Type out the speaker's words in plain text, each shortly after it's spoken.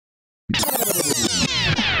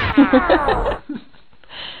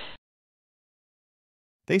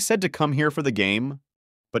They said to come here for the game,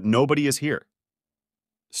 but nobody is here.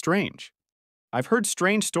 Strange. I've heard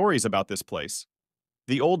strange stories about this place.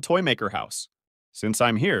 The old toy maker house. Since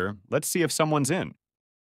I'm here, let's see if someone's in.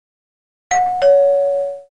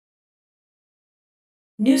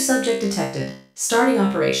 New subject detected. Starting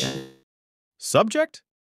operation. Subject?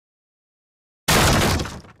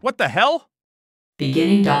 What the hell?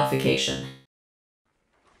 Beginning dollification.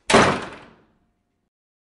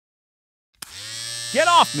 Get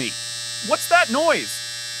off me! What's that noise?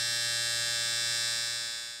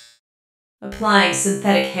 Applying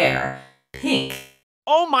synthetic hair. Pink.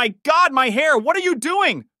 Oh my god, my hair! What are you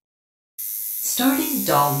doing? Starting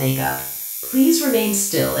doll makeup. Please remain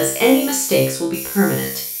still as any mistakes will be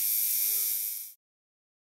permanent.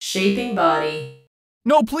 Shaping body.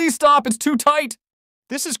 No, please stop! It's too tight!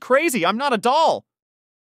 This is crazy! I'm not a doll!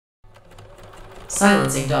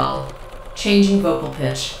 Silencing doll. Changing vocal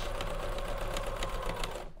pitch.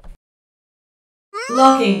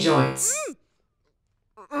 Locking joints.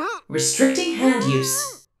 Restricting hand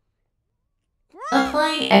use.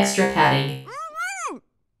 Applying extra padding.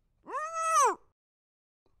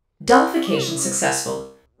 Dollification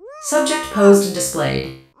successful. Subject posed and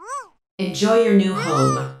displayed. Enjoy your new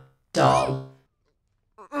home, doll.